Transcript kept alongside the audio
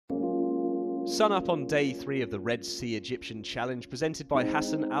Sun up on day 3 of the Red Sea Egyptian Challenge presented by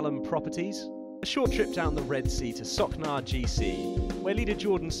Hassan Alam Properties. A short trip down the Red Sea to Soknar GC, where leader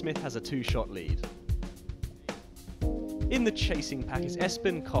Jordan Smith has a 2-shot lead. In the chasing pack is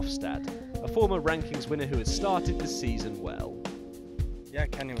Espen Kofstad, a former rankings winner who has started the season well. Yeah,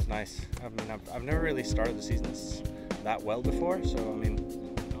 Kenya was nice. I mean, I've never really started the seasons that well before, so I mean,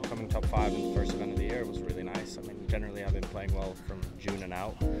 coming top 5 in the first event of the year was really nice. I mean, generally I've been playing well from June and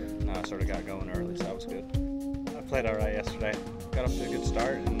out. Now I sort of got going early, so that was good. I played alright yesterday. Got off to a good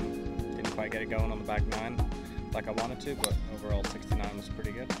start and didn't quite get it going on the back 9 like I wanted to, but overall 69 was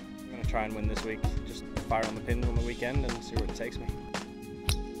pretty good. I'm going to try and win this week. Just fire on the pins on the weekend and see where it takes me.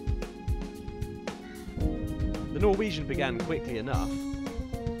 The Norwegian began quickly enough.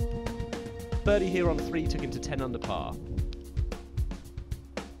 Birdie here on 3 took him to 10 under par.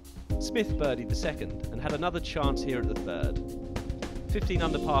 Smith birdied the second and had another chance here at the third. 15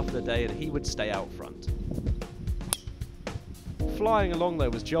 under par for the day and he would stay out front. Flying along though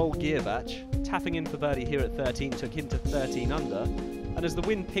was Joel Gierbach. Tapping in for birdie here at 13 took him to 13 under, and as the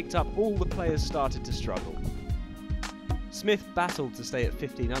wind picked up all the players started to struggle. Smith battled to stay at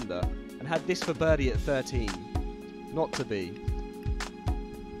 15 under and had this for birdie at 13. Not to be.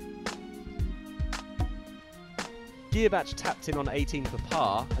 Gierbach tapped in on 18 for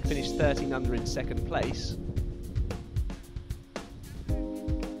par and finished 13 under in second place.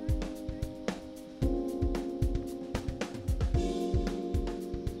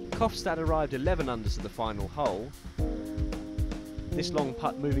 Kofstad arrived 11 under to the final hole. This long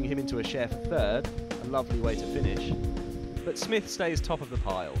putt moving him into a share for third, a lovely way to finish. But Smith stays top of the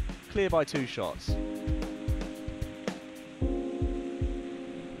pile, clear by 2 shots.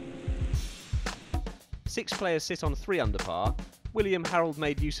 Six players sit on 3 under par. William Harold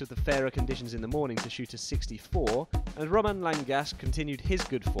made use of the fairer conditions in the morning to shoot a 64, and Roman Langas continued his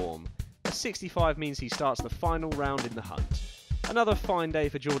good form. A 65 means he starts the final round in the hunt. Another fine day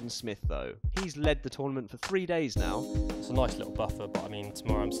for Jordan Smith though. He's led the tournament for 3 days now. It's a nice little buffer, but I mean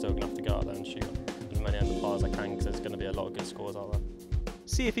tomorrow I'm still going to have to go out there and shoot as many under par as I can because there's going to be a lot of good scores out there.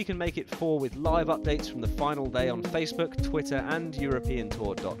 See if he can make it 4 with live updates from the final day on Facebook, Twitter and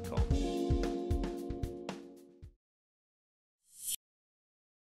EuropeanTour.com.